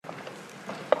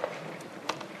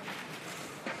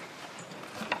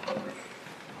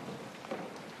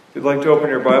If you'd like to open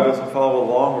your Bibles and follow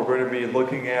along, we're going to be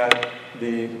looking at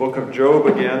the book of Job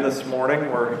again this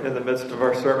morning. We're in the midst of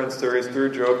our sermon series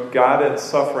through Job. God and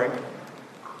Suffering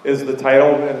is the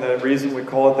title, and the reason we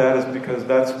call it that is because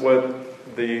that's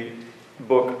what the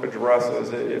book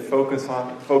addresses. It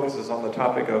focuses on the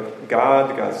topic of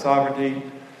God, God's sovereignty,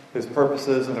 His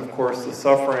purposes, and of course the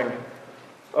suffering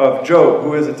of Job,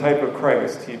 who is a type of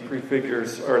Christ. He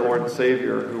prefigures our Lord and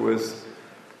Savior, who was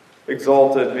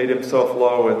exalted, made himself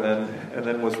low, and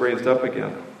then was raised up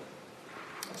again.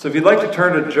 So if you'd like to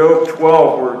turn to Job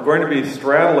 12, we're going to be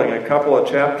straddling a couple of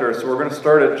chapters. So we're going to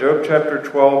start at Job chapter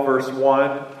 12, verse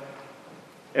 1,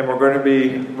 and we're going to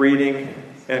be reading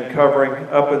and covering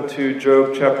up into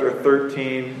Job chapter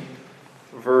 13,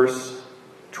 verse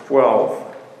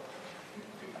 12.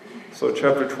 So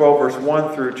chapter 12, verse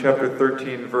 1 through chapter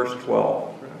 13, verse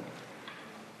 12.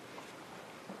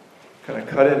 Kind of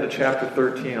cut into chapter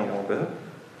 13 a little bit.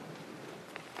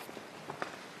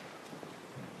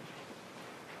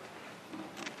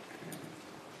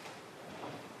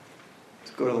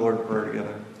 Let's go to the Lord in prayer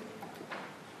together.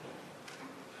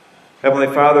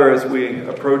 Heavenly Father, as we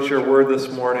approach your word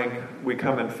this morning, we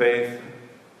come in faith.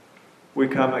 We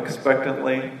come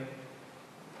expectantly.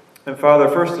 And Father,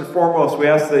 first and foremost, we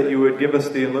ask that you would give us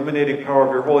the illuminating power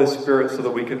of your Holy Spirit so that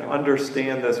we can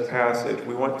understand this passage.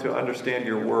 We want to understand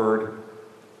your word.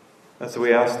 And so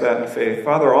we ask that in faith.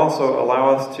 Father, also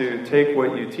allow us to take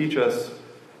what you teach us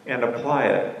and apply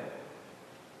it.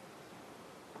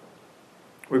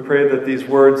 We pray that these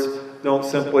words don't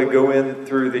simply go in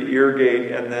through the ear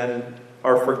gate and then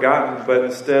are forgotten, but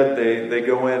instead they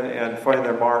go in and find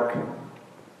their mark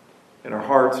in our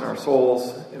hearts and our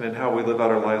souls and in how we live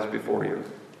out our lives before you.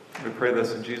 We pray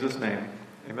this in Jesus' name.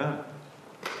 Amen.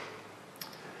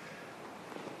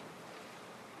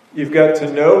 You've got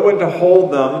to know when to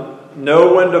hold them,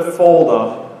 know when to fold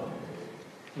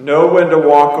them, know when to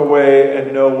walk away,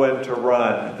 and know when to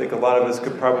run. I think a lot of us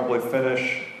could probably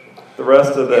finish the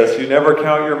rest of this. You never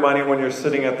count your money when you're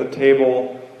sitting at the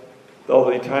table. There'll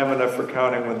be time enough for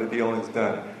counting when the dealing's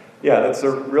done. Yeah, that's a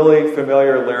really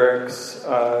familiar lyrics,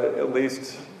 at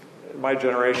least in my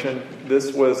generation.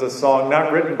 This was a song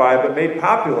not written by, but made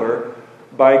popular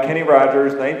by Kenny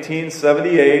Rogers,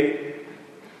 1978,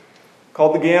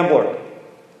 called The Gambler.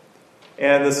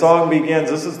 And the song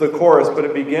begins, this is the chorus, but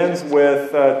it begins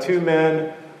with two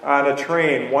men on a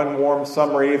train one warm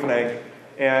summer evening.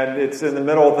 And it's in the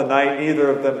middle of the night,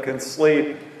 neither of them can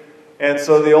sleep. And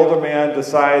so the older man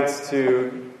decides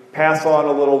to pass on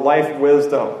a little life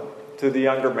wisdom to the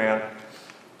younger man.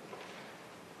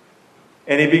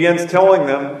 And he begins telling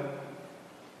them,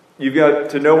 you've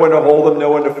got to know when to hold them,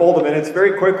 know when to fold them. And it's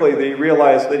very quickly they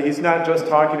realize that he's not just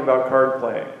talking about card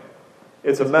playing.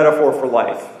 It's a metaphor for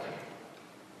life.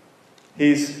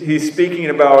 He's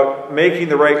speaking about making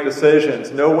the right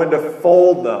decisions, know when to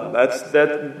fold them.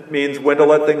 That means when to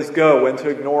let things go, when to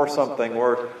ignore something,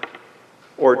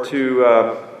 or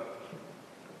to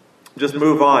just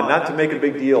move on, not to make a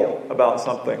big deal about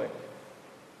something.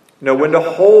 Know when to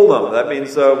hold them. That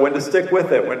means when to stick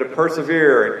with it, when to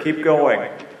persevere and keep going,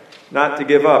 not to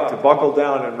give up, to buckle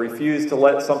down and refuse to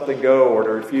let something go or to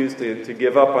refuse to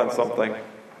give up on something.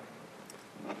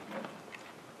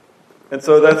 And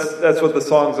so that's what the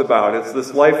song's about. It's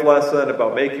this life lesson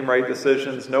about making right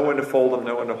decisions, know when to fold them,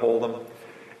 know when to hold them.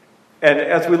 And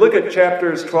as we look at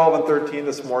chapters 12 and 13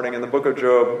 this morning in the book of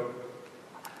Job,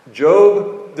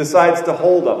 Job decides to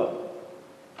hold them.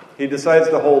 He decides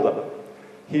to hold them.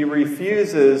 He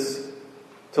refuses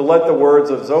to let the words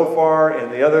of Zophar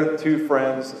and the other two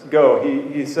friends go.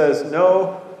 He says,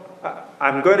 no,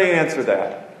 I'm going to answer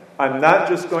that. I'm not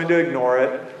just going to ignore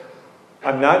it.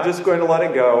 I'm not just going to let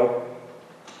it go.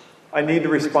 I need to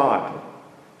respond.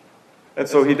 And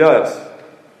so he does.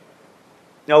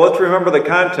 Now let's remember the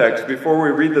context. Before we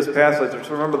read this passage, let's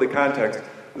remember the context.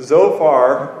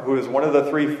 Zophar, who is one of the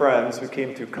three friends who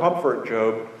came to comfort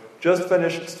Job, just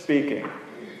finished speaking.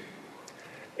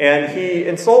 And he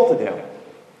insulted him.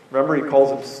 Remember, he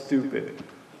calls him stupid.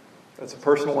 That's a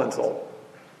personal insult.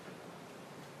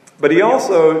 But he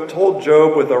also told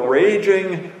Job with a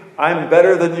raging, I'm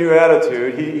better than you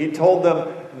attitude. He told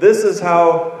them, this is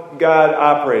how God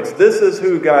operates. This is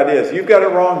who God is. You've got it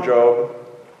wrong, Job.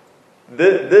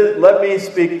 Let me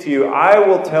speak to you. I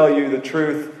will tell you the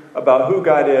truth about who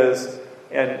God is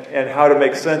and how to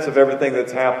make sense of everything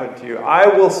that's happened to you.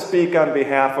 I will speak on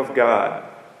behalf of God,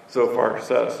 Zophar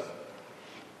says.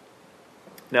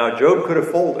 Now, Job could have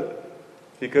folded.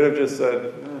 He could have just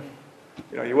said,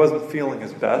 he wasn't feeling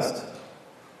his best.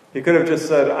 He could have just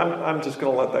said, I'm just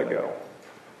going to let that go.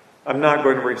 I'm not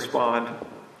going to respond.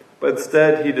 But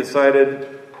instead, he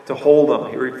decided to hold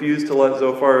them. He refused to let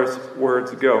Zophar's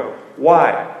words go.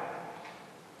 Why?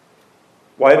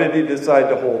 Why did he decide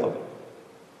to hold them?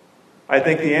 I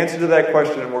think the answer to that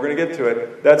question, and we're going to get to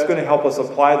it, that's going to help us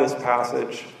apply this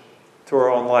passage to our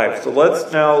own life. So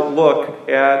let's now look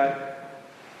at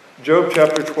Job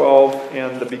chapter 12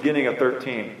 and the beginning of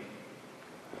 13.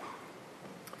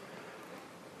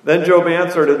 Then Job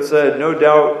answered and said, "No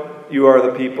doubt you are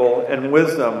the people, and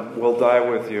wisdom will die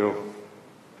with you.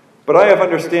 But I have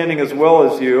understanding as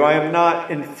well as you. I am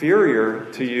not inferior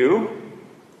to you.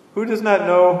 Who does not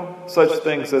know such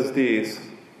things as these?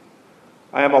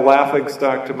 I am a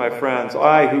laughingstock to my friends.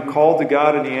 I, who called to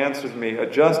God and he answered me, a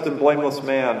just and blameless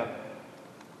man,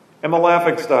 am a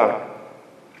laughingstock.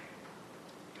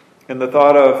 In the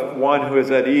thought of one who is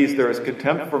at ease, there is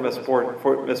contempt for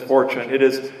misfortune. It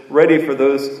is ready for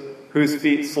those whose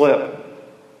feet slip.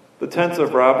 The tents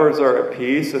of robbers are at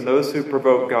peace, and those who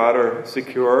provoke God are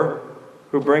secure,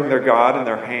 who bring their God in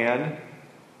their hand.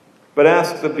 But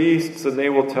ask the beasts, and they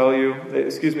will tell you,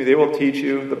 they will teach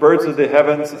you, the birds of the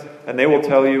heavens, and they will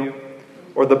tell you,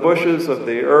 or the bushes of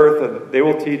the earth, and they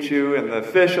will teach you, and the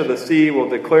fish of the sea will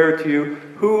declare to you,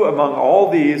 who among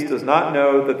all these does not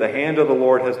know that the hand of the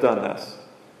Lord has done this?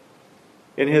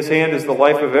 In his hand is the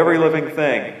life of every living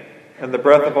thing, and the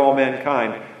breath of all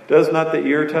mankind. Does not the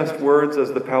ear test words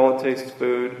as the palate tastes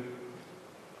food?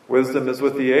 Wisdom is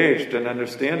with the aged, and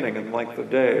understanding in length of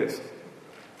days.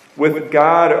 With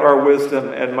God are wisdom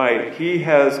and might. He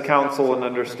has counsel and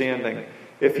understanding.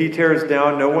 If he tears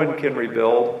down, no one can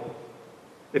rebuild.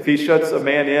 If he shuts a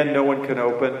man in, no one can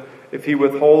open. If he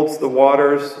withholds the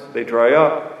waters, they dry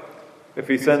up. If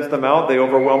he sends them out, they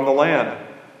overwhelm the land.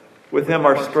 With him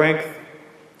are strength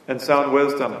and sound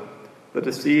wisdom. The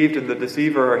deceived and the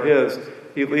deceiver are his.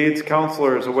 He leads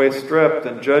counselors away stripped,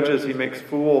 and judges he makes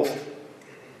fools.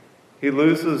 He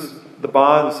looses the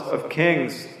bonds of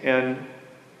kings and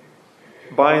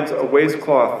binds a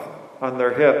waistcloth on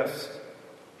their hips.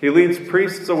 He leads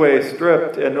priests away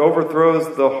stripped and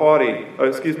overthrows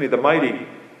the mighty.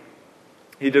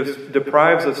 He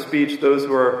deprives of speech those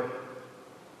who are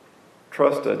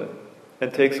trusted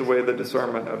and takes away the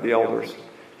discernment of the elders.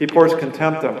 He pours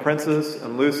contempt on princes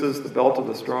and looses the belt of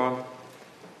the strong.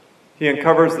 He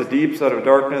uncovers the deeps out of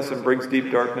darkness and brings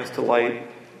deep darkness to light.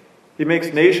 He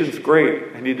makes nations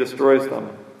great and he destroys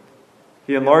them.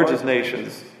 He enlarges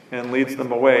nations and leads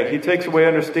them away. He takes away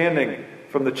understanding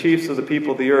from the chiefs of the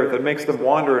people of the earth and makes them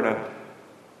wander in a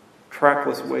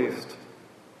trackless waste.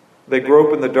 They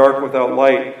grope in the dark without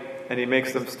light, and he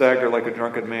makes them stagger like a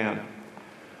drunken man.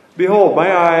 Behold,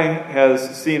 my eye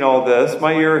has seen all this,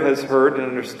 my ear has heard and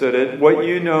understood it. What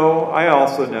you know, I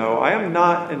also know. I am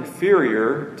not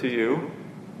inferior to you,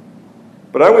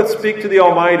 but I would speak to the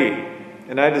Almighty,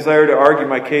 and I desire to argue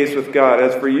my case with God.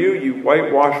 As for you, you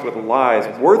whitewash with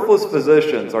lies. Worthless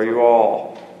physicians are you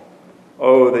all.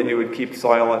 Oh, that you would keep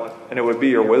silent, and it would be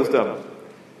your wisdom.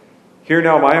 Hear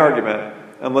now my argument,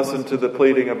 and listen to the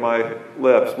pleading of my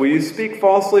lips. Will you speak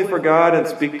falsely for God and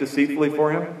speak deceitfully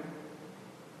for him?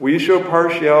 Will you show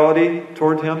partiality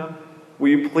toward him? Will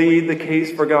you plead the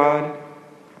case for God?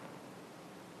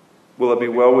 Will it be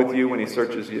well with you when he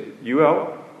searches you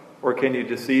out? Or can you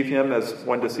deceive him as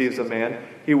one deceives a man?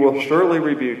 He will surely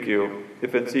rebuke you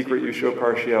if in secret you show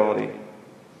partiality.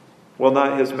 Will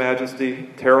not his majesty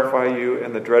terrify you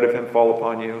and the dread of him fall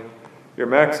upon you? Your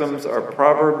maxims are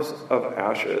proverbs of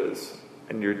ashes,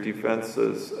 and your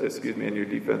defenses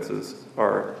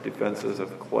are defenses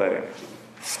of clay.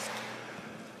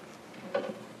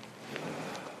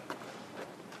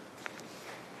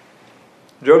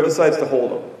 Job decides to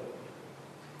hold them.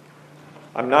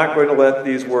 I'm not going to let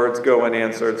these words go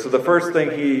unanswered. So the first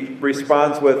thing he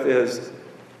responds with is,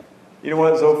 you know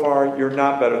what, Zophar, you're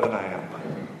not better than I am.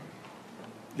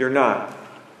 You're not.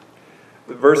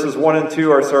 The verses 1 and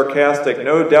 2 are sarcastic.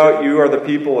 No doubt you are the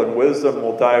people and wisdom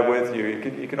will die with you.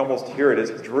 You can almost hear it.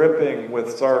 It's dripping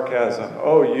with sarcasm.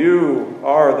 Oh, you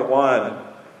are the one.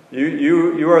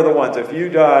 You are the ones. If you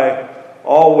die,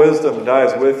 all wisdom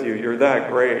dies with you. You're that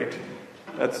great.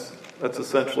 That's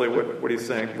essentially what he's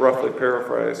saying, roughly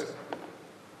paraphrased.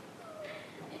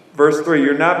 Verse 3,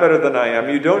 you're not better than I am.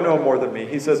 You don't know more than me.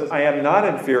 He says, I am not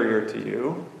inferior to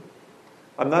you.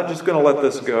 I'm not just going to let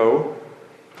this go.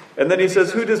 And then he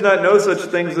says, who does not know such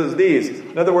things as these?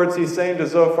 In other words, he's saying to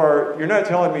Zophar, you're not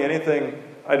telling me anything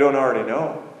I don't already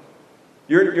know.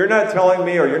 You're not telling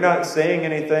me, or you're not saying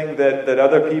anything that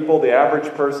other people, the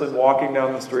average person walking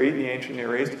down the street in the ancient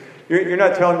Near East, you're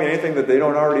not telling me anything that they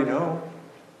don't already know.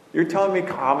 You're telling me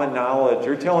common knowledge.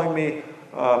 You're telling me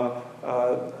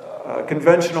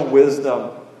conventional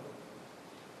wisdom.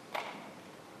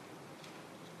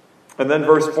 And then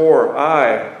verse 4,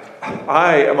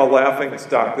 I am a laughing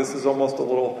stock. This is almost a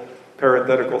little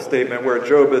parenthetical statement where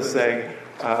Job is saying,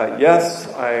 yes,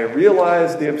 I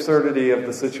realize the absurdity of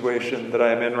the situation that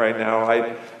I am in right now.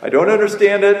 I don't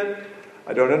understand it.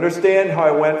 I don't understand how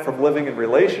I went from living in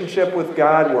relationship with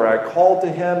God where I called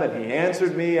to Him and He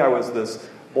answered me. I was this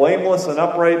blameless and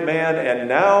upright man, and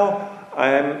now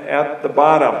I am at the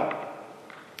bottom.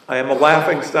 I am a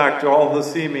laughing stock to all who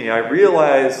see me. I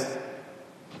realize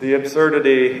the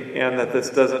absurdity and that this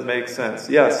doesn't make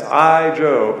sense. Yes, I,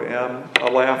 Job, am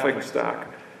a laughing stock.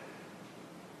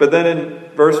 But then in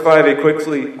verse 5, he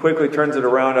quickly turns it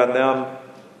around on them.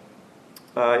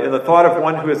 In the thought of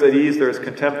one who is at ease, there is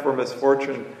contempt for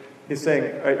misfortune. He's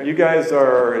saying, you guys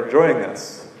are enjoying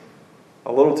this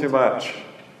a little too much.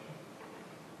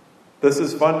 This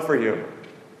is fun for you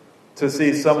to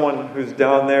see someone who's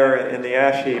down there in the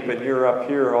ash heap and you're up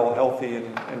here all healthy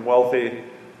and wealthy.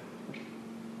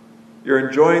 You're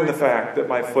enjoying the fact that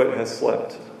my foot has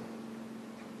slipped.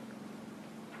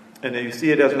 And you see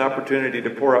it as an opportunity to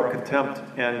pour out contempt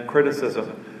and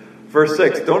criticism. Verse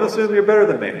 6, don't assume you're better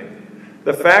than me.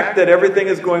 The fact that everything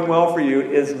is going well for you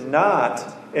is not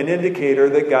an indicator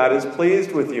that God is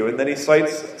pleased with you. And then he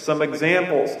cites some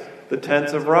examples. The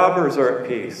tents of robbers are at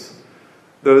peace.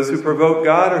 Those who provoke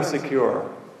God are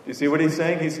secure. You see what he's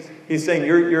saying? He's saying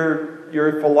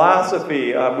your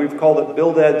philosophy, we've called it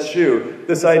Bildad's shoe.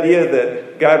 This idea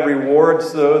that God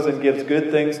rewards those and gives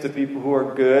good things to people who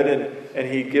are good, and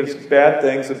he gives bad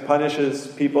things and punishes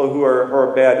people who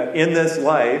are bad in this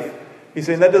life. He's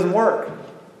saying that doesn't work.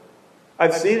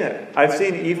 I've seen it. I've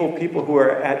seen evil people who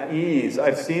are at ease.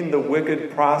 I've seen the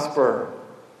wicked prosper.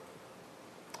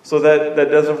 So that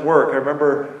doesn't work. I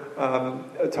remember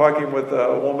talking with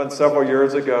a woman several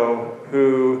years ago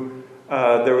who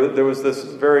there was this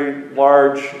very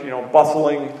large,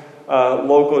 bustling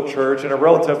local church in a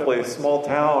relatively small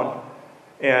town,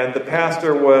 and the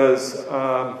pastor was,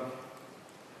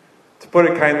 to put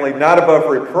it kindly, not above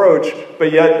reproach,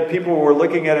 but yet people were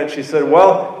looking at it and she said,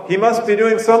 well, he must be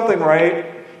doing something right.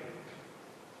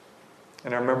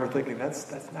 And I remember thinking,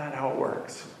 that's not how it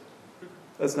works.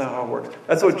 That's not how it works.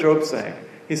 That's what Job's saying.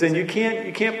 He's saying you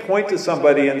can't point to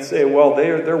somebody and say, well,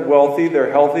 they're wealthy,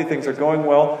 they're healthy, things are going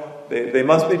well. They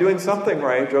must be doing something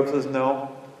right. Job says,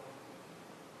 no.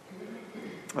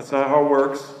 That's not how it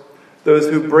works. Those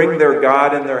who bring their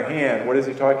God in their hand, what is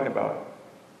he talking about?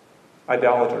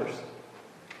 Idolaters.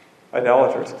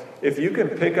 Idolaters. If you can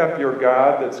pick up your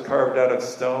God that's carved out of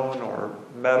stone or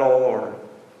metal or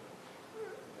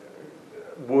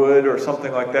wood or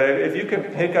something like that, if you can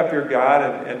pick up your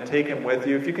God and take him with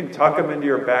you, if you can tuck him into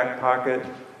your back pocket,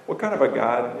 what kind of a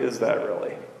God is that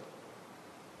really?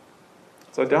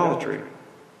 It's idolatry.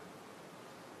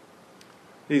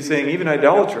 He's saying even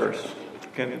idolaters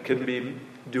can be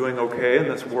doing okay in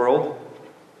this world.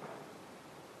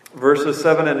 Verses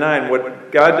 7 and 9,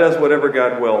 what God does, whatever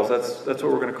God wills. That's what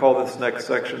we're going to call this next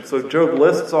section. So Job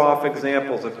lists off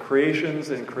examples of creations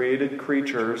and created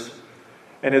creatures,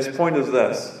 and his point is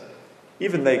this: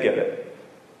 even they get it.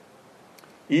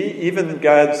 Even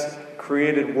God's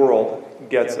created world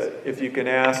gets it. If you can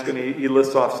ask, and he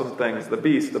lists off some things: the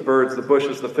beasts, the birds, the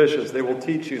bushes, the fishes. They will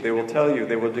teach you, they will tell you,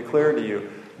 they will declare to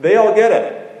you. They all get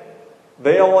it.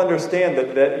 They all understand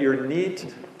that your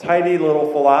neat, tidy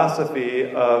little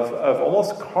philosophy of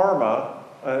almost karma,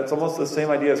 it's almost the same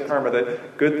idea as karma,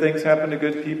 that good things happen to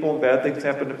good people and bad things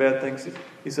happen to bad things.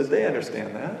 He says they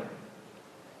understand that.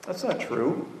 That's not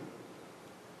true.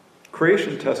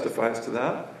 Creation testifies to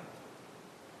that.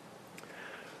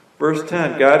 Verse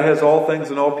 10, God has all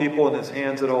things and all people in his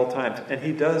hands at all times, and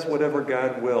he does whatever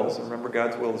God wills. And remember,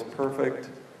 God's will is perfect.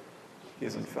 He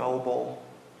is infallible.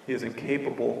 He is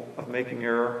incapable of making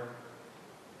error.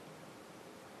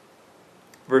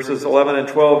 Verses 11 and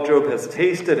 12, Job has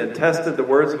tasted and tested the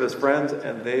words of his friends,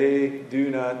 and they do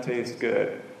not taste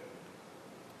good.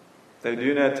 They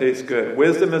do not taste good.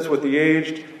 Wisdom is with the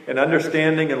aged, and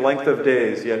understanding and length of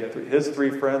days. Yet his three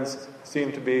friends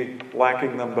seem to be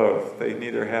lacking them both. They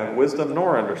neither have wisdom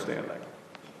nor understanding.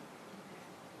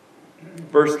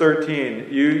 Verse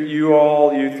 13,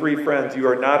 you three friends, you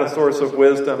are not a source of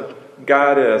wisdom.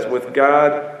 God is. With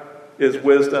God is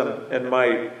wisdom and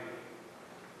might.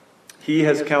 He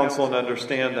has counsel and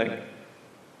understanding.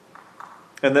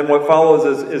 And then what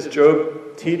follows is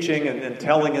Job teaching and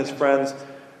telling his friends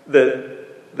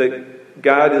that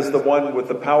God is the one with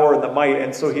the power and the might.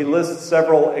 And so he lists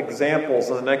several examples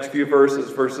in the next few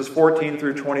verses 14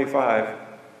 through 25.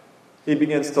 He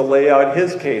begins to lay out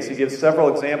his case. He gives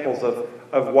several examples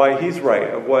of why he's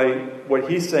right, of why what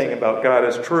he's saying about God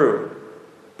is true.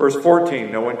 Verse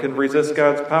 14, no one can resist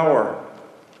God's power.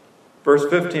 Verse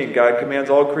 15, God commands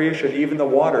all creation, even the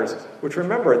waters, which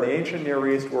remember, in the ancient Near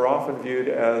East were often viewed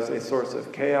as a source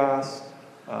of chaos,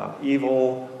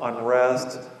 evil,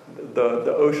 unrest.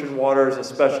 The ocean waters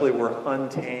especially were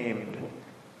untamed.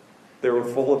 They were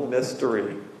full of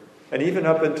mystery. And even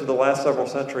up into the last several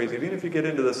centuries, even if you get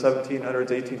into the 1700s,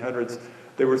 1800s,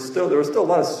 there was still a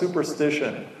lot of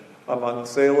superstition among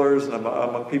sailors and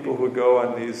among people who would go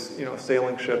on these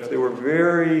sailing ships. They were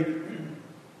very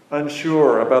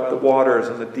unsure about the waters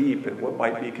and the deep and what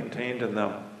might be contained in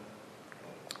them.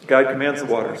 God commands the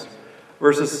waters.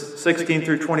 Verses 16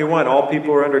 through 21, all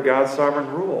people are under God's sovereign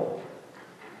rule,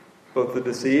 both the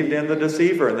deceived and the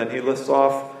deceiver. And then he lists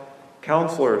off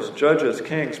counselors, judges,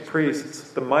 kings,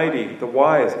 priests, the mighty, the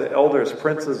wise, the elders,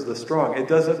 princes, the strong. It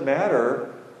doesn't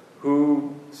matter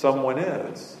who someone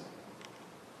is.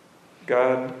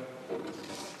 God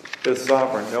is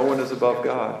sovereign. No one is above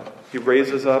God. He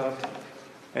raises up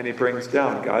and he brings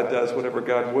down. God does whatever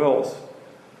God wills.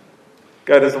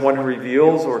 God is the one who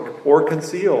reveals or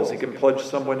conceals. He can plunge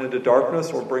someone into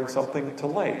darkness or bring something to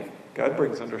light. God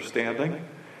brings understanding.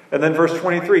 And then verse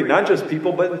 23, not just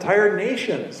people, but entire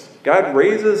nations. God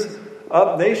raises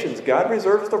up nations. God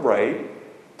reserves the right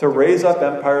to raise up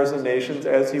empires and nations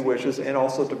as he wishes, and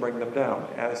also to bring them down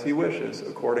as he wishes,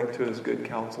 according to his good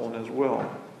counsel and his will.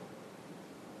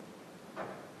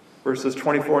 Verses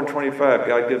 24 and 25,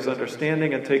 God gives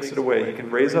understanding and takes it away. He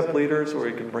can raise up leaders or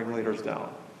he can bring leaders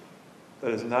down.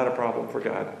 That is not a problem for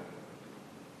God.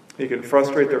 He can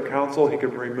frustrate their counsel. He can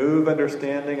remove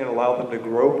understanding and allow them to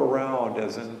grope around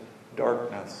as in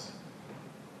darkness.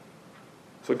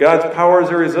 So God's power is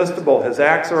irresistible. His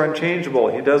acts are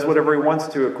unchangeable. He does whatever he wants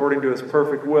to according to his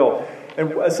perfect will.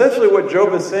 And essentially what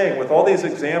Job is saying with all these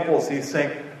examples, he's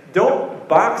saying, don't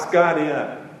box God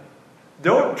in.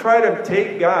 Don't try to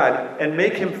take God and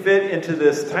make him fit into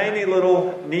this tiny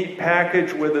little neat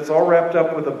package that's all wrapped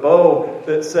up with a bow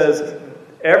that says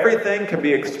everything can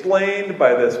be explained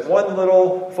by this one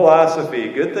little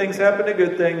philosophy. Good things happen to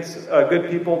good things,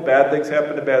 good people. Bad things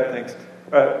happen to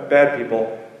bad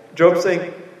people. Job's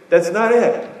saying that's not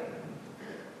it.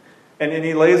 And then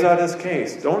he lays out his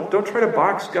case. Don't try to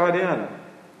box God in.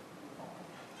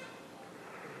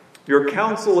 Your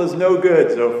counsel is no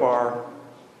good so far.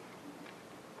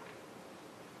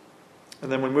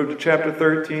 And then we move to chapter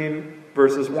 13,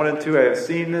 verses 1 and 2. I have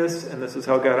seen this, and this is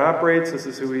how God operates. This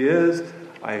is who he is.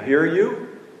 I hear you.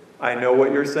 I know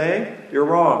what you're saying. You're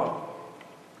wrong.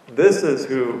 This is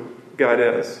who God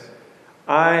is.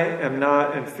 I am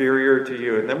not inferior to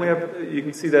you. And then you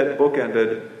can see that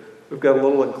bookended. We've got a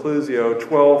little inclusio.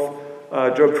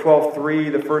 Job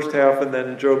 12:3, the first half, and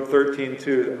then Job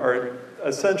 13:2 are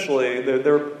essentially,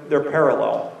 they're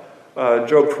parallel.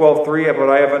 Job 12:3, but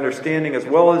I have understanding as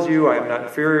well as you. I am not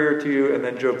inferior to you. And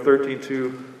then Job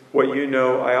 13:2, what you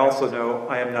know, I also know.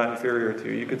 I am not inferior to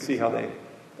you. You can see how they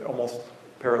almost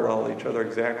parallel each other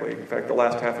exactly. In fact, the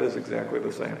last half is exactly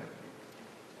the same.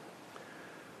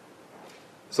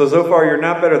 So far, you're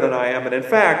not better than I am. And in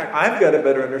fact, I've got a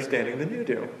better understanding than you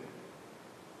do.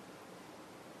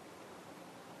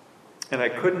 And I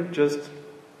couldn't just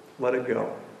let it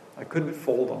go. I couldn't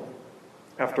fold them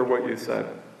after what you said.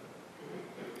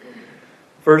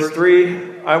 Verse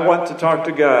 3, I want to talk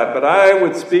to God, but I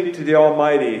would speak to the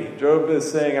Almighty. Job is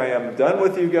saying, I am done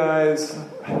with you guys.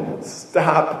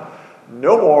 Stop.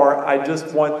 No more. I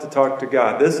just want to talk to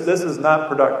God. This is not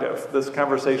productive, this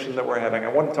conversation that we're having. I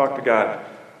want to talk to God.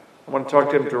 I want to talk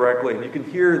to him directly. And you can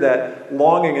hear that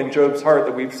longing in Job's heart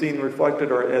that we've seen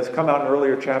reflected or has come out in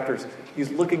earlier chapters.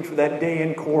 He's looking for that day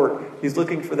in court. He's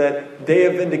looking for that day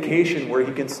of vindication where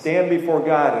he can stand before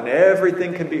God and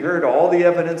everything can be heard. All the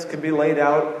evidence can be laid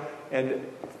out. And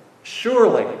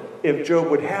surely, if Job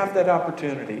would have that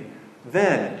opportunity,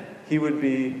 then he would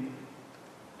be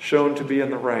shown to be in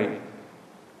the right.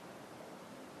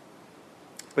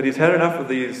 But he's had enough of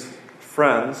these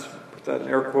friends, put that in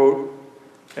air quote,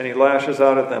 and he lashes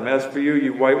out at them. As for you,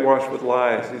 you whitewash with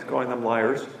lies. He's calling them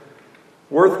liars.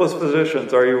 Worthless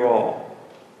physicians are you all.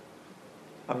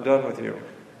 I'm done with you.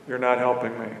 You're not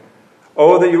helping me.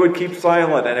 Oh, that you would keep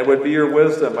silent, and it would be your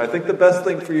wisdom. I think the best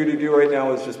thing for you to do right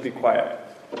now is just be quiet.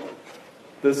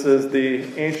 This is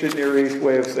the ancient Near East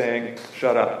way of saying,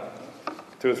 shut up,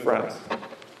 to his friends.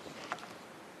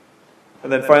 And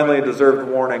then finally, a deserved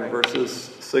warning, verses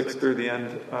 6 through the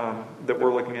end that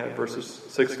we're looking at, verses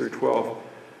 6 through 12.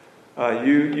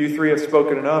 You three have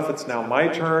spoken enough. It's now my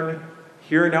turn.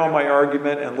 Hear now my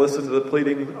argument and listen to the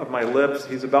pleading of my lips.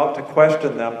 He's about to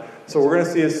question them. So we're going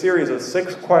to see a series of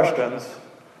 6 questions.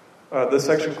 This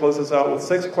section closes out with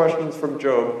 6 questions from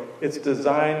Job. It's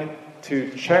designed to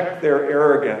check their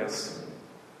arrogance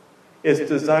is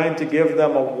designed to give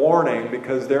them a warning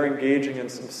because they're engaging in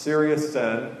some serious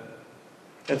sin.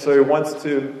 And so he wants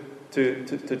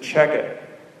to check it.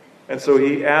 And so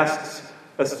he asks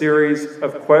a series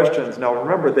of questions. Now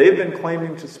remember, they've been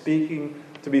claiming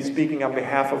to be speaking on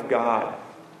behalf of God.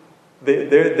 They've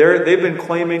been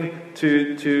claiming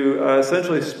to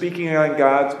essentially speaking on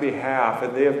God's behalf,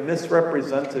 and they have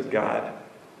misrepresented God.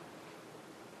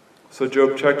 So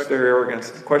Job checks their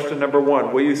arrogance. Question number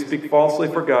 1, will you speak falsely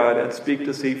for God and speak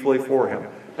deceitfully for him?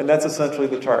 And that's essentially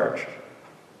the charge.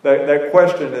 That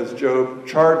question is Job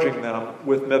charging them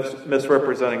with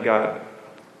misrepresenting God,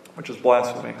 which is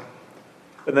blasphemy.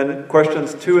 And then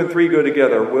questions 2 and 3 go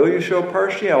together. Will you show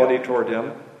partiality toward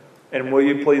him? And will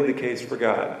you plead the case for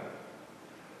God?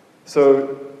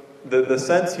 So the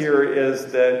sense here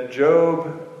is that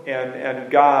Job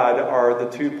and God are the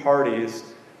two parties,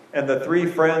 and the three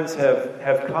friends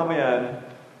have come in,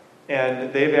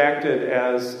 and they've acted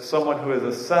as someone who is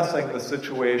assessing the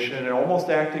situation and almost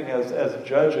acting as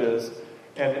judges,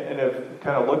 and have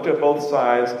kind of looked at both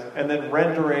sides and then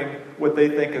rendering what they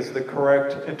think is the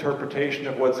correct interpretation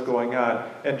of what's going on.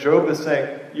 And Job is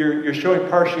saying, you're showing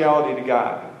partiality to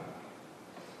God.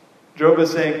 Job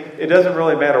is saying, it doesn't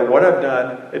really matter what I've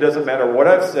done, it doesn't matter what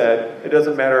I've said, it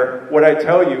doesn't matter what I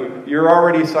tell you, you're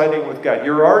already siding with God.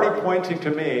 You're already pointing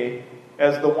to me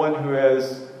as the one who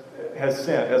has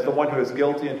sinned, as the one who is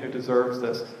guilty and who deserves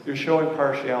this. You're showing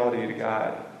partiality to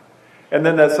God. And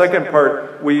then that second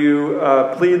part, will you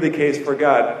plead the case for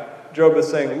God? Job is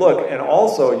saying, look, and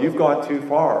also you've gone too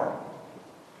far.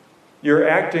 You're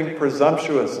acting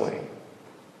presumptuously.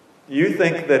 You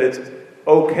think that it's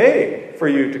okay for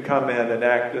you to come in and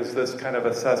act as this kind of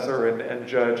assessor and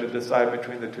judge and decide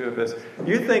between the two of us.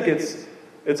 You think it's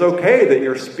okay that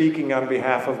you're speaking on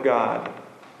behalf of God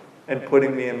and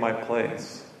putting me in my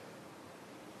place.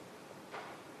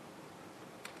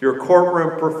 Your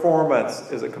courtroom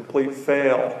performance is a complete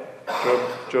fail,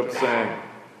 Job's saying.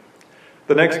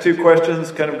 The next two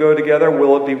questions kind of go together.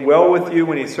 Will it be well with you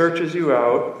when he searches you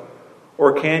out,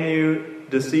 or can you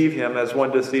deceive him as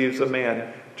one deceives a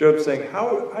man? Job's saying,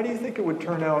 how do you think it would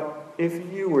turn out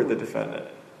if you were the defendant?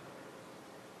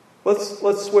 Let's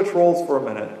switch roles for a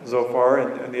minute, Zophar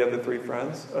and the other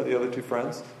the other two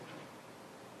friends.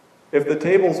 If the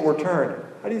tables were turned,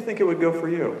 how do you think it would go for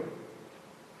you?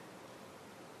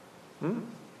 Do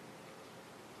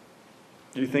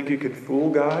you think you could fool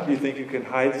God? Do you think you can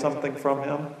hide something from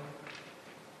him?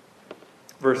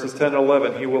 Verses 10 and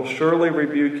 11, he will surely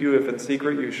rebuke you if in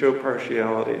secret you show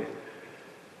partiality.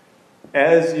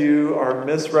 As you are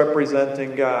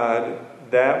misrepresenting God,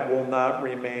 that will not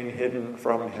remain hidden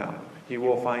from him. He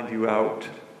will find you out.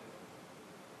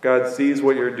 God sees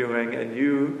what you're doing, and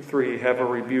you three have a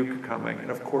rebuke coming. And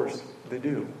of course, they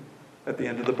do. At the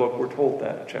end of the book, we're told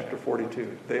that, chapter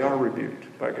 42. They are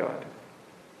rebuked by God.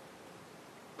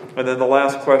 And then the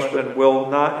last question, will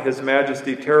not his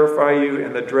majesty terrify you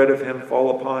and the dread of him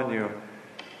fall upon you?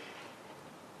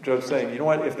 Job's saying, you know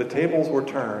what? If the tables were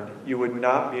turned, you would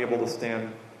not be able to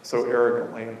stand so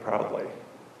arrogantly and proudly.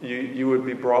 You would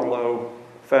be brought low,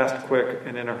 fast, quick,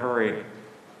 and in a hurry.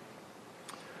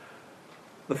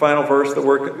 The final verse that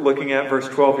we're looking at, verse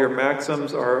 12, your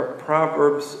maxims are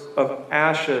proverbs of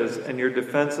ashes, and your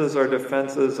defenses are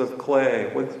defenses of clay.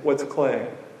 What's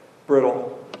clay?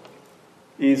 Brittle,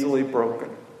 easily broken.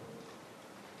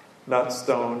 Not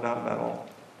stone, not metal.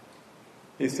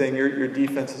 He's saying your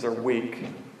defenses are weak.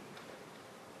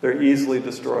 They're easily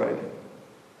destroyed.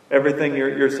 Everything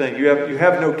you're saying, you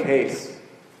have no case,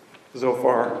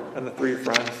 Zophar and the three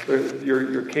friends.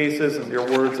 Your cases and your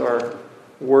words are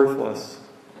worthless.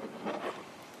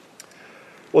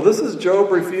 Well, this is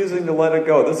Job refusing to let it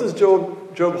go. This is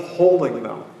Job holding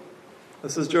them.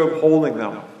 This is Job holding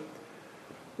them.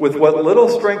 With what little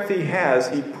strength he has,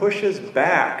 he pushes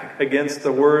back against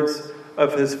the words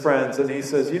of his friends. And he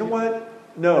says, you know what?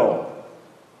 No,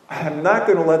 I'm not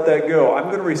going to let that go. I'm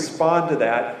going to respond to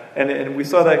that. And we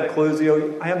saw that in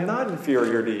Cluzio. I am not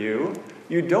inferior to you.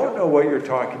 You don't know what you're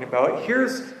talking about.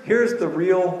 Here's the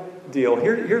real deal.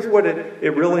 Here's what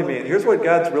it really means. Here's what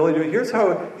God's really doing. Here's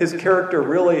how his character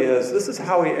really is. This is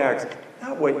how he acts.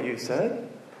 Not what you said.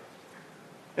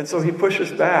 And so he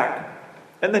pushes back.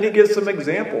 And then he gives some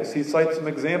examples. He cites some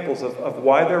examples of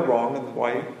why they're wrong and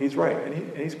why he's right.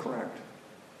 And he's correct.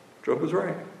 Job was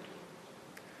right.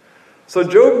 So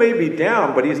Job may be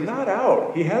down, but he's not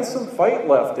out. He has some fight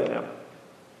left in him.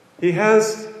 He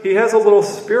has a little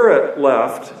spirit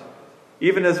left,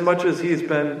 even as much as he's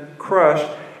been crushed.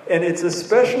 And it's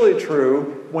especially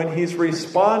true when he's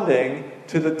responding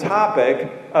to the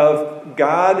topic of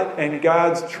God and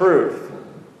God's truth.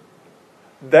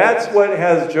 That's what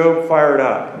has Job fired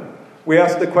up. We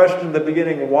asked the question in the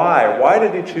beginning, why? Why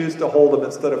did he choose to hold them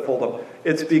instead of fold them?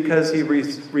 It's because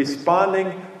he's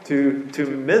responding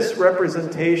to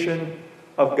misrepresentation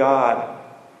of God.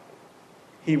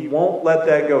 He won't let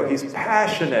that go. He's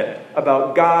passionate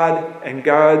about God and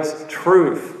God's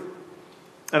truth.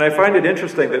 And I find it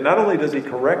interesting that not only does he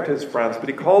correct his friends, but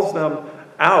he calls them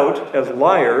out as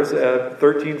liars at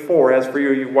 13:4, as for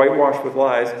you, you whitewash with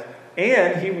lies,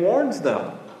 and he warns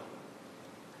them.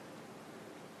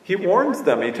 He warns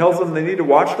them. He tells them they need to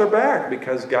watch their back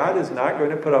because God is not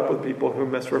going to put up with people who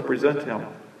misrepresent him.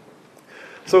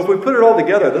 So if we put it all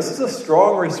together, this is a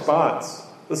strong response.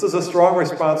 This is a strong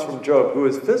response from Job, who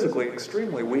is physically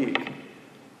extremely weak.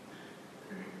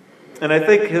 And I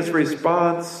think his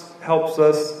response helps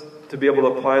us to be able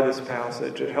to apply this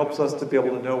passage. It helps us to be able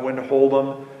to know when to hold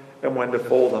them and when to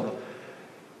fold them.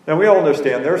 And we all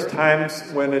understand there's times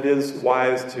when it is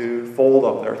wise to fold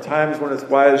them. There are times when it's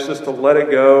wise just to let it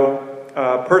go.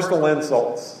 Personal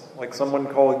insults, like someone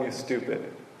calling you stupid.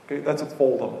 Okay, that's a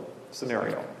fold them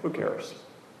scenario. Who cares?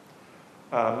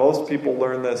 Most people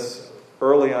learn this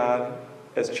early on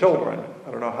as children.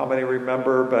 I don't know how many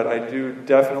remember, but I do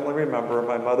definitely remember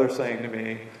my mother saying to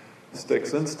me,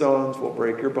 "Sticks and stones will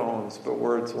break your bones, but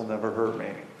words will never hurt me."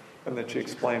 And then she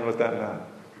explained what that meant.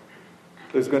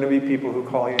 There's going to be people who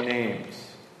call you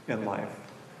names in life.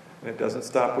 And it doesn't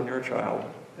stop when you're a child.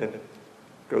 It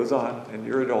goes on in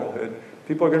your adulthood.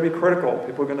 People are going to be critical.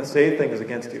 People are going to say things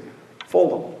against you.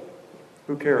 Fold them.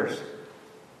 Who cares?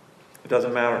 It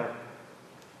doesn't matter.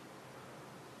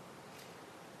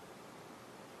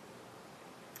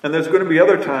 And there's going to be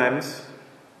other times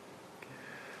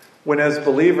when, as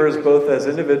believers, both as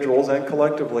individuals and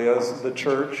collectively as the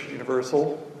church,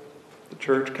 universal, the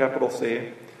church, capital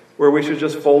C, where we should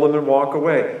just fold them and walk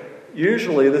away.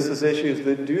 Usually this is issues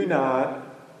that do not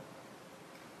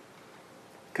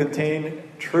contain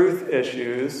truth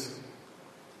issues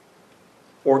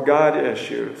or God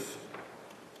issues.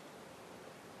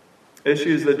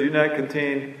 Issues that do not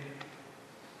contain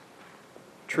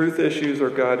truth issues or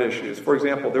God issues. For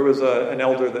example, there was an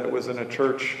elder that was in a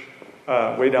church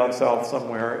way down south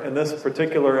somewhere, and this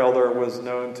particular elder was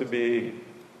known to be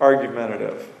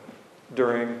argumentative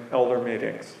during elder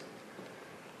meetings.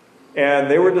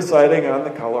 And they were deciding on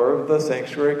the color of the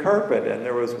sanctuary carpet. And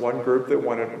there was one group that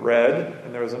wanted red,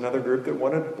 and there was another group that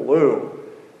wanted blue.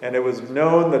 And it was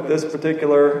known that this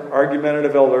particular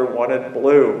argumentative elder wanted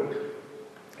blue.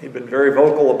 He'd been very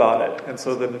vocal about it. And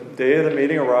so the day of the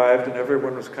meeting arrived, and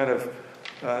everyone was kind of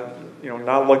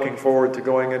not looking forward to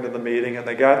going into the meeting. And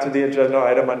they got to the agenda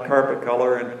item on carpet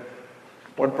color, and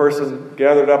one person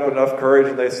gathered up enough courage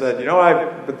and they said,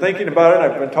 I've been thinking about it.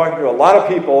 I've been talking to a lot of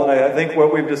people, and I think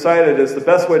what we've decided is the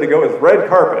best way to go is red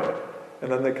carpet. And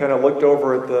then they kind of looked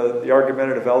over at the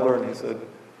argumentative elder, and he said,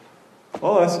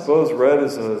 well, I suppose red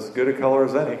is as good a color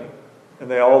as any.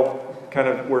 And they all kind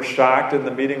of were shocked, and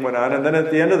the meeting went on. And then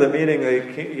at the end of the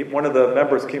meeting, one of the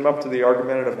members came up to the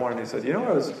argumentative one, and he said,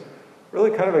 I was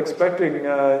really kind of expecting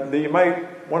that you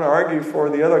might want to argue for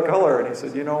the other color. And he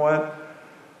said, you know what?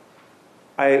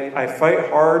 I fight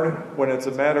hard when it's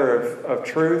a matter of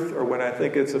truth, or when I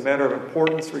think it's a matter of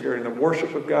importance regarding the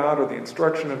worship of God or the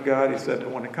instruction of God. He said,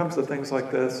 but when it comes to things like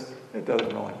this, it doesn't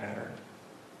really matter.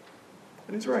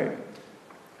 And he's right.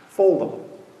 Fold them.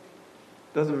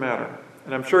 Doesn't matter.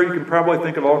 And I'm sure you can probably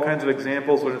think of all kinds of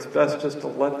examples when it's best just to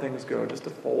let things go, just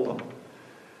to fold them.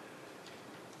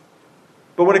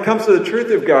 But when it comes to the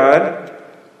truth of God,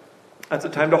 that's a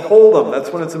time to hold them.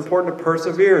 That's when it's important to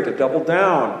persevere, to double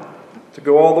down, to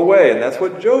go all the way. And that's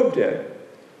what Job did.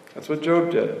 That's what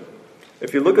Job did.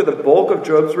 If you look at the bulk of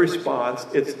Job's response,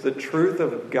 it's the truth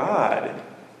of God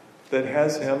that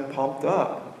has him pumped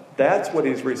up. That's what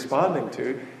he's responding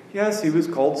to. Yes, he was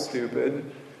called stupid.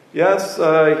 Yes,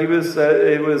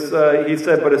 he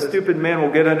said, but a stupid man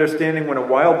will get understanding when a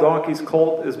wild donkey's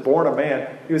colt is born a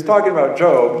man. He was talking about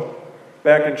Job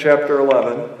back in chapter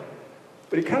 11.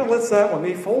 But he kind of lets that one,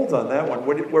 he folds on that one.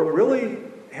 What really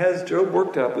has Job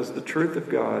worked up is the truth of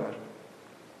God.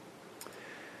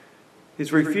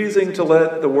 He's refusing to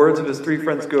let the words of his three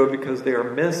friends go because they are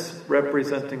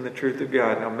misrepresenting the truth of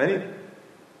God. Now, many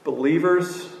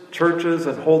believers, churches,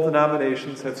 and whole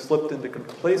denominations have slipped into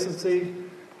complacency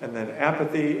and then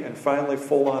apathy and finally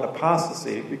full-on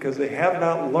apostasy because they have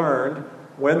not learned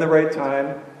when the right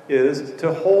time is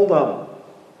to hold them.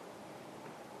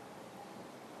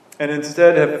 And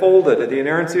instead have folded the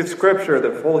inerrancy of Scripture,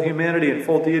 the full humanity and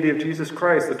full deity of Jesus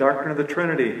Christ, the doctrine of the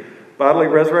Trinity, bodily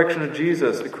resurrection of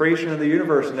Jesus, the creation of the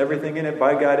universe and everything in it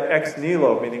by God ex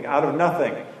nihilo, meaning out of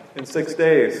nothing, in 6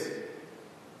 days.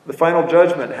 The final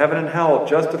judgment, heaven and hell,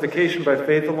 justification by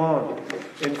faith alone.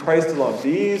 in Christ alone.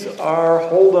 These are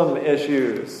hold 'em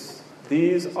issues.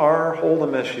 These are hold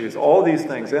 'em issues. All these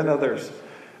things and others.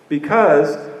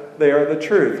 Because they are the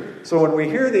truth. So when we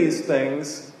hear these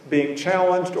things being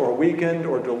challenged or weakened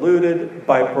or diluted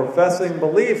by professing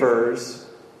believers,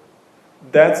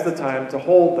 that's the time to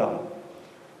hold them.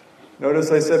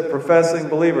 Notice I said professing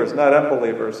believers, not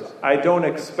unbelievers. I don't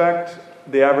expect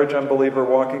the average unbeliever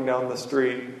walking down the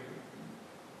street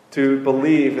to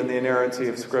believe in the inerrancy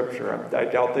of Scripture. I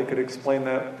doubt they could explain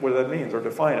that, what that means, or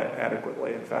define it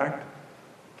adequately, in fact.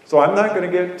 So I'm not going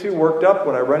to get too worked up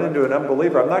when I run into an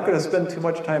unbeliever. I'm not going to spend too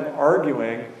much time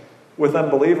arguing with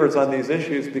unbelievers on these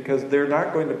issues because they're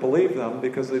not going to believe them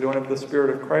because they don't have the Spirit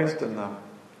of Christ in them.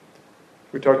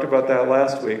 We talked about that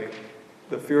last week.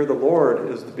 The fear of the Lord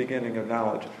is the beginning of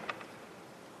knowledge.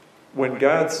 When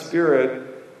God's Spirit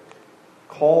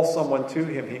calls someone to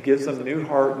Him, He gives them new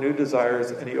heart, new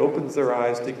desires, and He opens their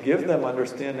eyes to give them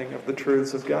understanding of the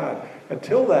truths of God.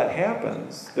 Until that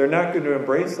happens, they're not going to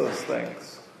embrace those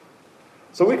things.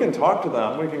 So we can talk to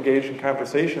them, we can engage in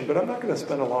conversation, but I'm not going to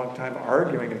spend a long time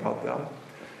arguing about them.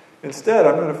 Instead,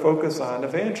 I'm going to focus on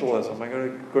evangelism.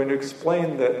 I'm going to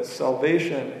explain that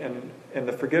salvation and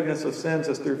the forgiveness of sins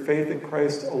is through faith in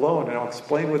Christ alone. And I'll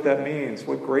explain what that means,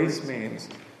 what grace means,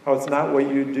 how it's not what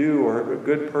you do or a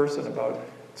good person about.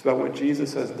 It's about what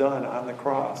Jesus has done on the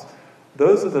cross.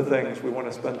 Those are the things we want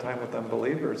to spend time with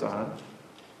unbelievers on.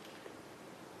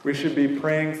 We should be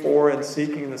praying for and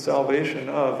seeking the salvation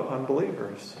of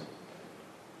unbelievers.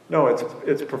 No,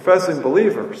 it's professing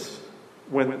believers.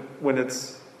 When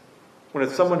it's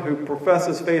someone who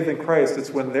professes faith in Christ, it's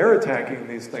when they're attacking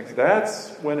these things.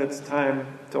 That's when it's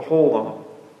time to hold them.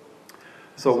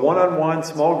 So one-on-one,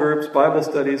 small groups, Bible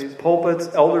studies, pulpits,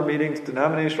 elder meetings,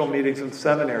 denominational meetings, and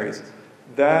seminaries.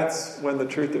 That's when the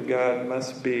truth of God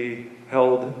must be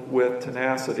held with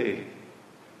tenacity.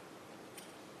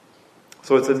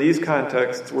 So it's in these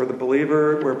contexts where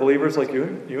believers like you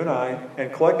and I,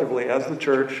 and collectively as the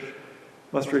church,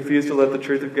 must refuse to let the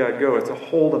truth of God go. It's a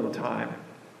hold 'em time.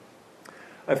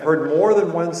 I've heard more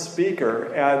than one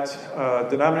speaker at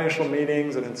denominational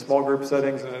meetings and in small group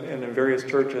settings and in various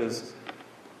churches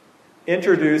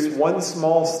introduce one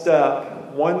small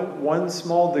step, one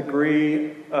small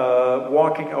degree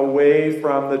walking away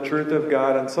from the truth of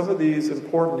God on some of these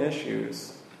important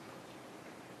issues.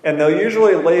 And they'll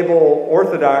usually label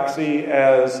orthodoxy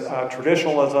as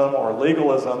traditionalism or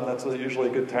legalism. That's usually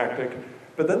a good tactic.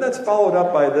 But then that's followed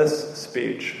up by this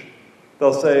speech.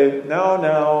 They'll say,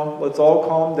 no, let's all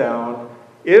calm down.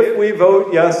 If we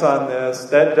vote yes on this,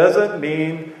 that doesn't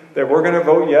mean that we're going to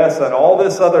vote yes on all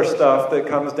this other stuff that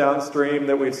comes downstream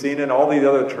that we've seen in all these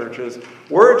other churches.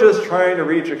 We're just trying to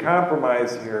reach a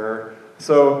compromise here.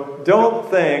 So don't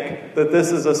think that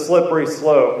this is a slippery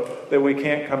slope that we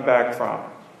can't come back from.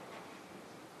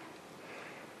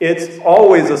 It's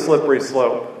always a slippery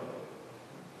slope.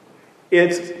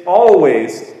 It's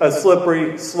always a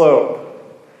slippery slope.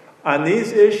 On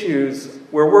these issues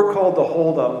where we're called to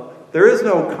hold them, there is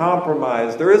no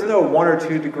compromise. There is no 1 or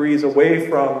 2 degrees away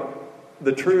from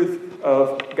the truth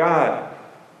of God.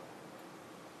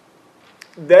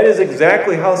 That is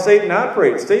exactly how Satan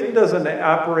operates. Satan doesn't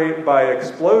operate by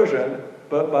explosion,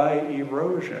 but by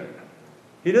erosion.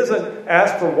 He doesn't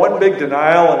ask for one big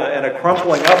denial and a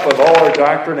crumpling up of all our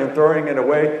doctrine and throwing it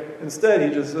away. Instead,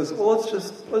 he just says, well,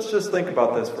 let's just think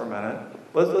about this for a minute.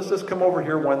 Let's just come over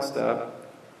here one step.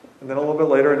 And then a little bit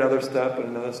later, another step and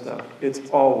another step. It's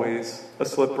always a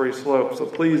slippery slope. So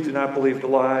please do not believe the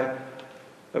lie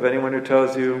of anyone who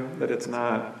tells you that it's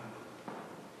not.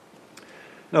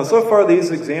 Now, so far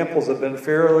these examples have been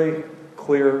fairly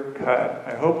clear-cut.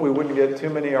 I hope we wouldn't get too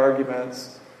many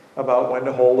arguments about when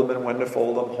to hold them and when to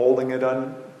fold them, holding it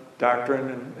on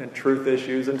doctrine and truth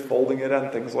issues and folding it on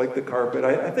things like the carpet.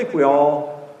 I think we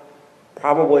all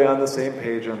probably on the same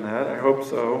page on that. I hope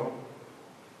so.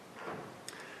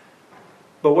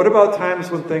 But what about times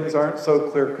when things aren't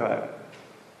so clear-cut?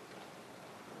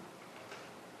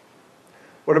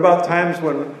 What about times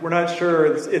when we're not sure?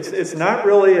 It's not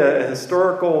really a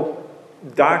historical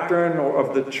doctrine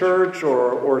of the church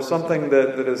or something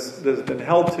that has been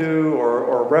held to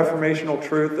or reformational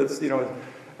truth that's,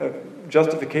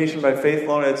 justification by faith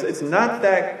alone. It's not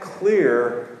that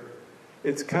clear.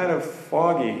 It's kind of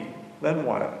foggy. Then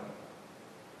what?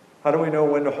 How do we know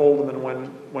when to hold them and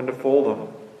when to fold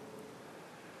them?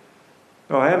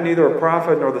 No, I am neither a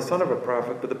prophet nor the son of a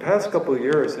prophet, but the past couple of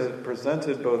years have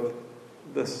presented both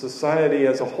the society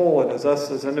as a whole and as us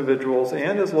as individuals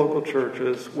and as local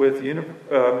churches with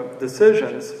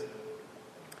decisions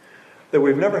that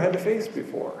we've never had to face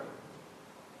before.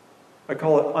 I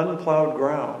call it unplowed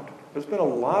ground. There's been a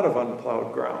lot of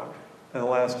unplowed ground in the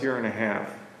last year and a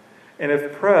half. And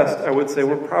if pressed, I would say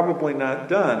we're probably not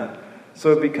done.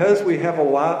 So because we have a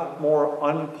lot more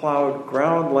unplowed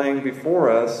ground laying before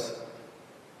us,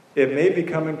 it may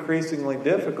become increasingly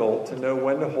difficult to know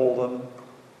when to hold them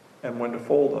and when to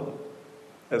fold them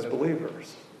as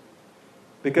believers.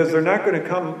 Because they're not going to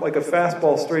come like a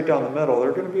fastball straight down the middle.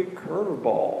 They're going to be a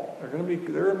curveball. They're going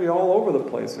to be all over the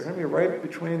place. They're going to be right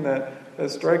between that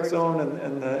strike zone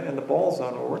and the ball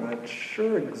zone. But we're not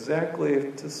sure exactly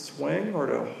if to swing or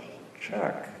to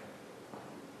check.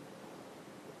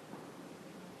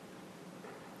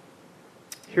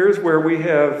 Here's where we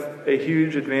have a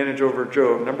huge advantage over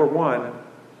Job. Number one,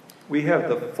 we have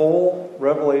the full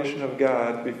revelation of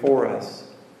God before us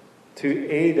to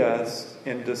aid us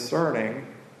in discerning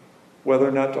whether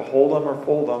or not to hold them or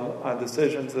fold them on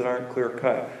decisions that aren't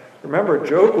clear-cut. Remember,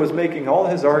 Job was making all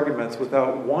his arguments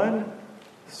without one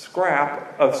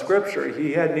scrap of Scripture.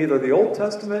 He had neither the Old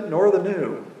Testament nor the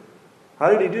New.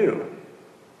 How did he do?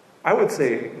 I would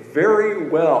say very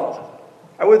well.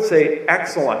 I would say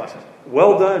excellent.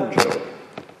 Well done, Job.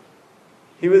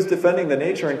 He was defending the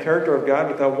nature and character of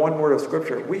God without one word of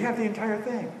Scripture. We have the entire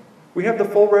thing. We have the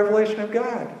full revelation of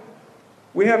God.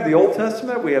 We have the Old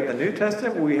Testament, we have the New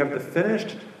Testament, we have the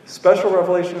finished special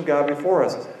revelation of God before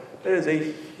us. That is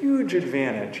a huge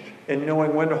advantage in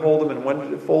knowing when to hold them and when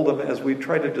to fold them as we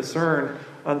try to discern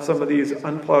on some of these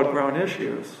unplowed ground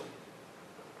issues.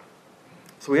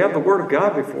 So we have the Word of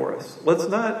God before us. Let's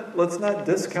not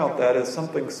discount that as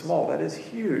something small. That is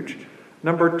huge.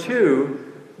 Number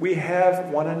two, we have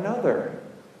one another.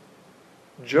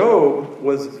 Job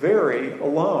was very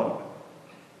alone.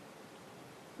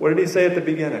 What did he say at the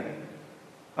beginning?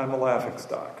 I'm a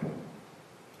laughingstock.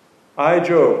 I,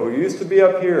 Job, who used to be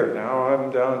up here, now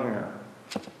I'm down here.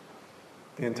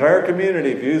 The entire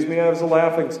community views me as a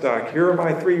laughingstock. Here are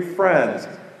my 3 friends.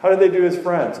 How did they do as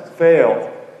friends?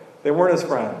 Failed. They weren't his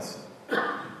friends.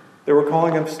 They were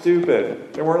calling him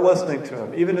stupid. They weren't listening to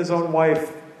him. Even his own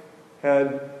wife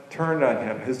had turned on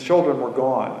him. His children were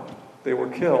gone. They were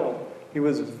killed. He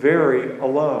was very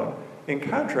alone. In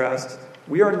contrast,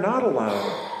 we are not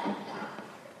alone.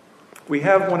 We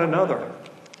have one another.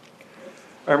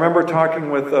 I remember talking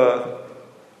with a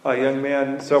young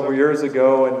man several years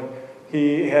ago, and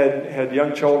he had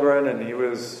young children, and he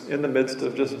was in the midst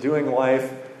of just doing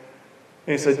life.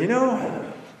 And he said,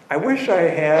 I wish I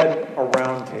had a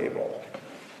round table.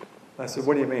 I said,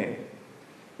 what do you mean?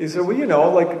 He said,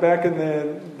 well, like back in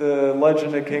the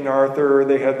legend of King Arthur,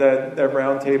 they had that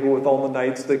round table with all the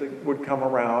knights that would come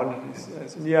around. I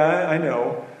said, yeah, I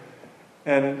know.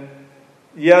 And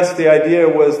yes, the idea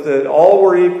was that all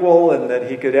were equal and that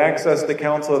he could access the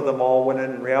counsel of them all, when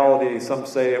in reality, some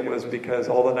say it was because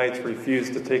all the knights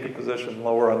refused to take a position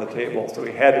lower on the table, so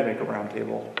he had to make a round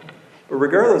table. But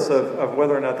regardless of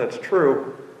whether or not that's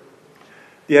true,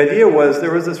 the idea was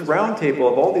there was this round table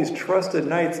of all these trusted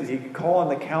knights that he could call on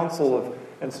the counsel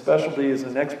and specialties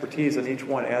and expertise in each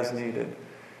one as needed.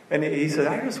 And he said,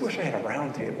 I just wish I had a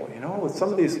round table. With some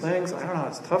of these things, I don't know,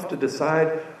 it's tough to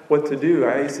decide what to do.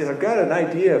 He said, I've got an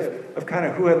idea of kind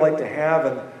of who I'd like to have,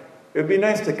 and it would be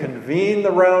nice to convene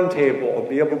the round table,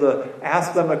 be able to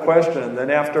ask them a question, and then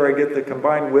after I get the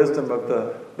combined wisdom of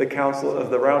the council of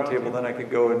the round table, then I could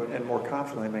go and more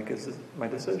confidently make my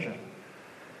decision.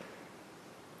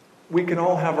 We can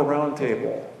all have a round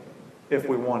table if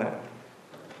we want it.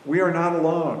 We are not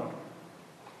alone.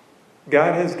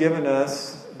 God has given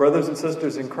us, brothers and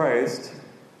sisters in Christ,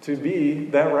 to be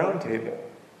that round table.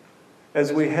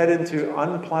 As we head into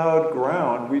unplowed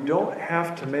ground, we don't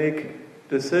have to make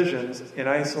decisions in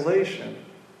isolation.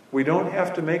 We don't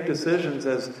have to make decisions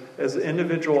as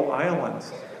individual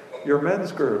islands. Your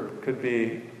men's group could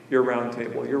be your round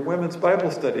table. Your women's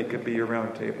Bible study could be your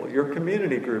round table. Your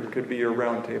community group could be your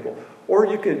round table. Or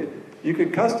you could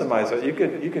customize it.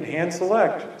 You could hand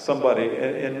select somebody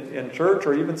in church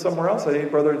or even somewhere else, any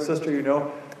brother and sister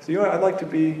So I'd like to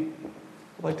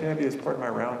have you as part of my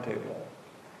round table.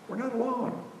 We're not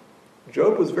alone.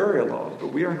 Job was very alone,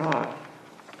 but we are not.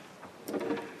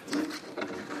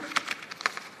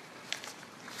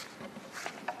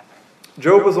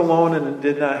 Job was alone and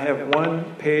did not have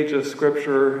one page of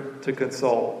Scripture to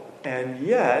consult. And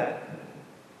yet,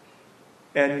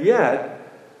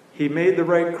 he made the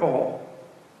right call.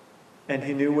 And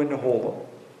he knew when to hold them.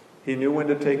 He knew when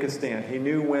to take a stand. He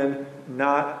knew when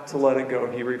not to let it go.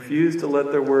 He refused to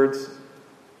let their words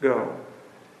go.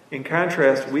 In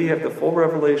contrast, we have the full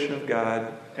revelation of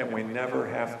God, and we never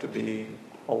have to be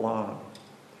alone.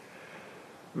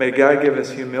 May God give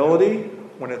us humility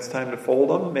when it's time to fold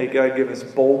them. May God give us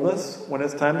boldness when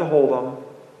it's time to hold them.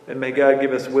 And may God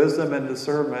give us wisdom and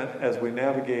discernment as we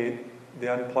navigate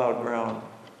the unplowed ground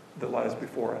that lies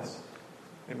before us.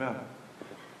 Amen.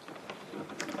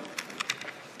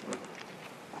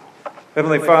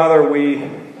 Heavenly Father, we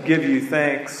give you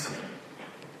thanks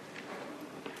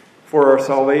for our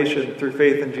salvation through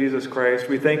faith in Jesus Christ.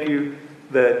 We thank you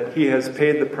that he has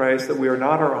paid the price, that we are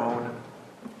not our own,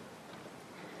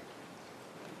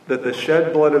 that the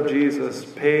shed blood of Jesus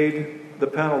paid the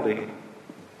penalty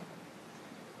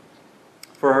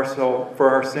for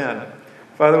our sin.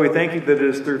 Father, we thank you that it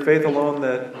is through faith alone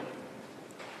that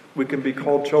we can be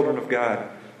called children of God.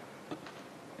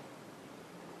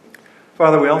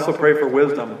 Father, we also pray for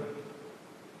wisdom.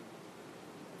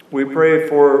 We pray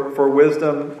for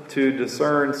wisdom to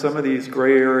discern some of these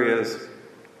gray areas.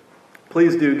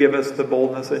 Please do give us the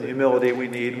boldness and humility we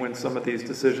need when some of these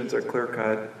decisions are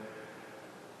clear-cut.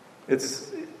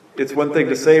 It's one thing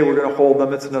to say we're going to hold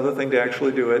them. It's another thing to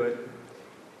actually do it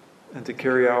and to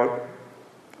carry out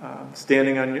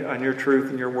standing on your truth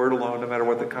and your word alone, no matter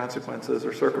what the consequences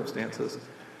or circumstances.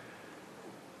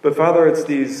 But Father, it's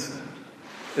this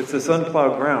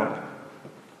unplowed ground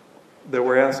that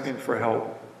we're asking for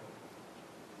help.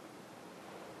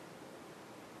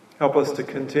 Help us to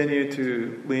continue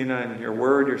to lean on your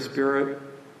word, your spirit,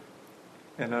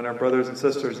 and on our brothers and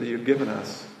sisters that you've given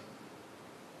us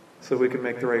so we can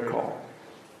make the right call.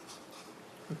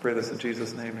 We pray this in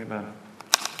Jesus' name, amen.